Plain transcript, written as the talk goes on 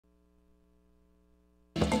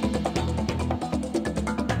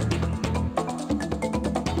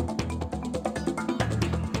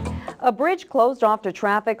A bridge closed off to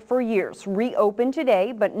traffic for years, reopened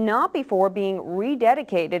today, but not before being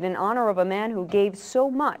rededicated in honor of a man who gave so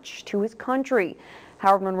much to his country.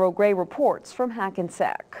 Howard Monroe-Gray reports from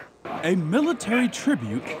Hackensack. A military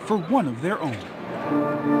tribute for one of their own.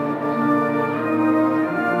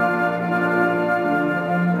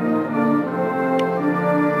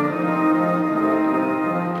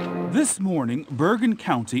 This morning, Bergen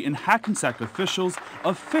County and Hackensack officials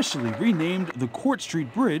officially renamed the Court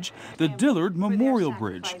Street Bridge the Dillard Memorial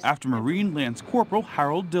Bridge after Marine Lance Corporal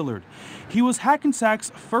Harold Dillard. He was Hackensack's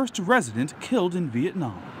first resident killed in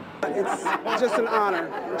Vietnam. It's just an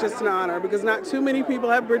honor, because not too many people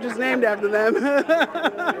have bridges named after them.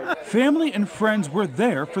 Family and friends were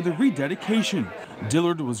there for the rededication.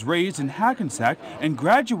 Dillard was raised in Hackensack and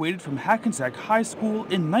graduated from Hackensack High School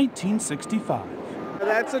in 1965.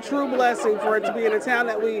 That's a true blessing for it to be in a town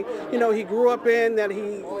that he grew up in, that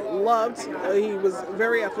he loved. He was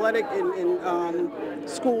very athletic in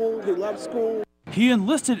school. He loved school. He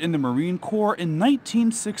enlisted in the Marine Corps in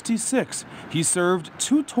 1966. He served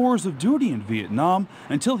 2 tours of duty in Vietnam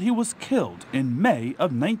until he was killed in May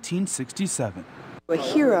of 1967. A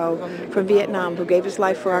hero from Vietnam who gave his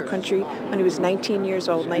life for our country when he was 19 years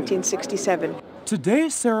old, 1967.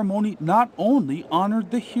 Today's ceremony not only honored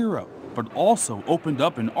the hero, but also opened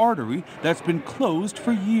up an artery that's been closed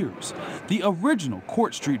for years. The original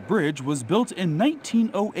Court Street Bridge was built in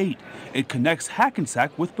 1908. It connects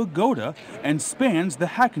Hackensack with Bogota and spans the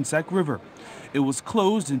Hackensack River. It was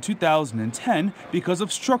closed in 2010 because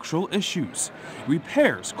of structural issues.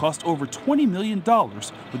 Repairs cost over $20 million,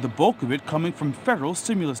 with the bulk of it coming from federal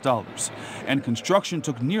stimulus dollars. And construction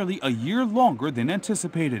took nearly a year longer than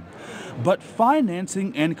anticipated. But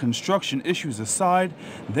financing and construction issues aside,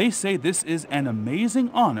 they say this is an amazing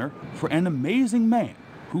honor for an amazing man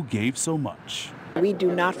who gave so much. We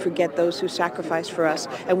do not forget those who sacrificed for us,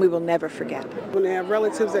 and we will never forget. When they have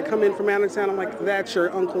relatives that come in from out of town, I'm like, that's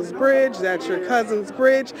your uncle's bridge, that's your cousin's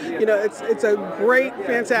bridge. It's a great,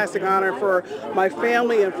 fantastic honor for my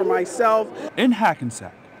family and for myself. In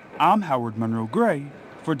Hackensack, I'm Howard Monroe-Gray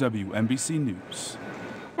for WMBC News.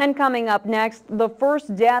 And coming up next, the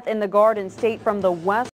first death in the Garden State from the west.